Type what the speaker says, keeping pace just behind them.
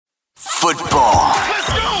Football.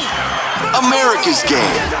 America's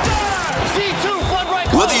game.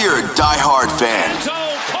 Whether you're a die-hard fan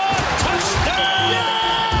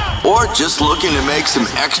or just looking to make some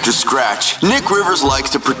extra scratch, Nik Rivers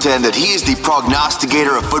likes to pretend that he is the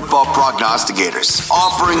prognosticator of football prognosticators,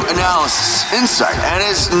 offering analysis, insight, and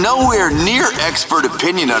his nowhere near expert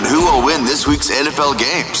opinion on who will win this week's NFL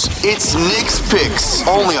games. It's Nix Pix,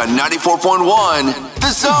 only on 94.1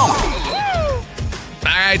 The Zone.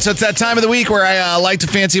 All right, so it's that time of the week where I like to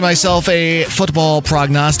fancy myself a football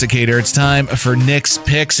prognosticator. It's time for Nix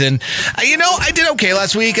Picks, and I did okay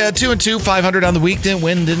last week. 2-2, 500 on the week. Didn't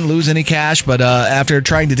win, didn't lose any cash, but after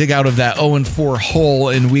trying to dig out of that 0-4 hole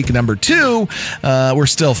in week number 2, we're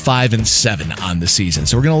still 5-7 on the season.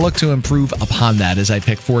 So we're going to look to improve upon that as I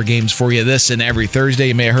pick 4 games for you this and every Thursday.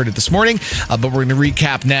 You may have heard it this morning, but we're going to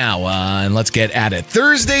recap now, and let's get at it.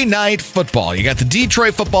 Thursday night football. You got the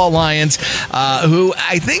Detroit Football Lions, who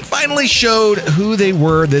I think finally showed who they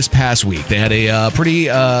were this past week. They had a pretty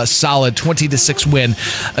solid 20-6 win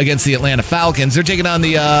against the Atlanta Falcons. They're taking on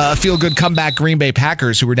the feel-good comeback Green Bay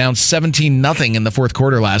Packers, who were down 17-0 in the fourth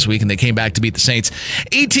quarter last week, and they came back to beat the Saints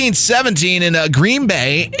 18-17 in Green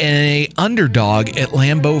Bay and a underdog at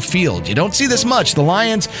Lambeau Field. You don't see this much. The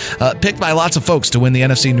Lions picked by lots of folks to win the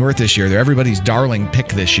NFC North this year. They're everybody's darling pick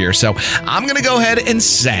this year. So I'm going to go ahead and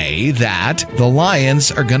say that the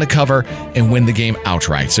Lions are going to cover and win the game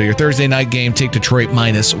outright. So your Thursday night game, take Detroit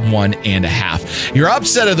 -1.5. Your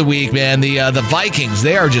upset of the week, man, the Vikings,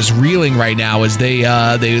 they are just reeling right now as they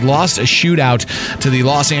lost a shootout to the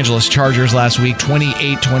Los Angeles Chargers last week,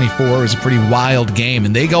 28-24. It was a pretty wild game,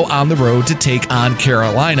 and they go on the road to take on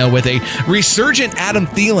Carolina with a resurgent Adam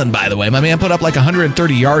Thielen, by the way. My man put up like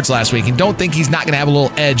 130 yards last week, and don't think he's not going to have a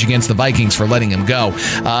little edge against the Vikings for letting him go.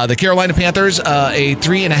 The Carolina Panthers, a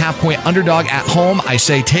 3.5-point underdog at home. I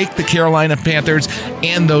say take the Carolina Panthers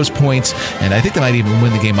and those points, and I think they might even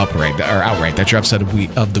win the game outright. That's your upset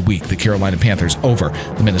of the week, the Carolina Panthers over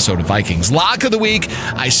the Minnesota Vikings. Lock of the week,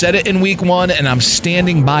 I said it in week 1, and I'm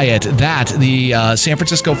standing by it, that the San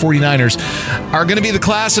Francisco 49ers are going to be the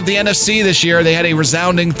class of the NFC this year. They had a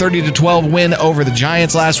resounding 30-12 win over the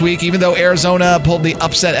Giants last week, even though Arizona pulled the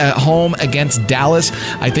upset at home against Dallas.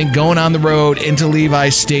 I think going on the road into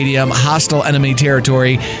Levi's Stadium, hostile enemy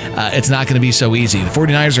territory, it's not going to be so easy. The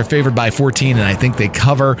 49ers are favored by 14, and I think they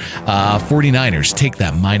cover. 49ers take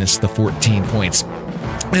that minus the 14 points.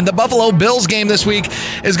 And the Buffalo Bills game this week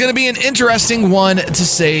is going to be an interesting one, to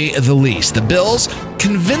say the least. The Bills,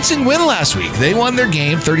 convincing win last week. They won their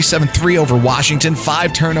game 37-3 over Washington,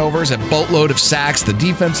 5 turnovers, a boatload of sacks. The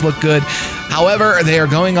defense looked good. However, they are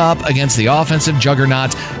going up against the offensive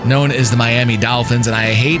juggernaut known as the Miami Dolphins, and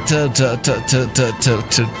I hate to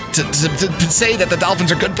say that the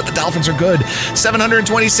Dolphins are good, but the Dolphins are good.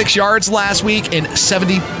 726 yards last week and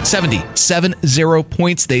 70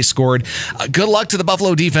 points they scored. Good luck to the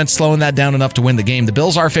Buffalo defense slowing that down enough to win the game. The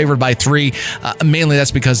Bills are favored by 3. Mainly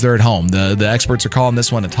that's because they're at home. The experts are calling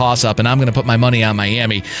this one a toss-up, and I'm going to put my money on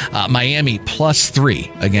Miami. Miami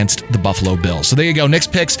 +3 against the Buffalo Bills. So there you go. Nix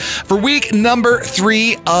Picks for week number 4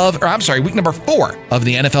 of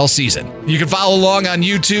the NFL season. You can follow along on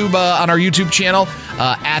YouTube, on our YouTube channel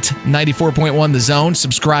at 94.1 The Zone.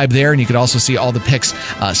 Subscribe there, and you can also see all the picks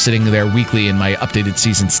sitting there weekly in my updated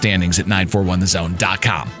season standings at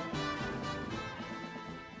 941thezone.com.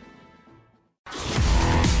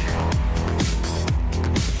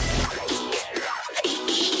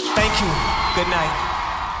 Thank you. Good night.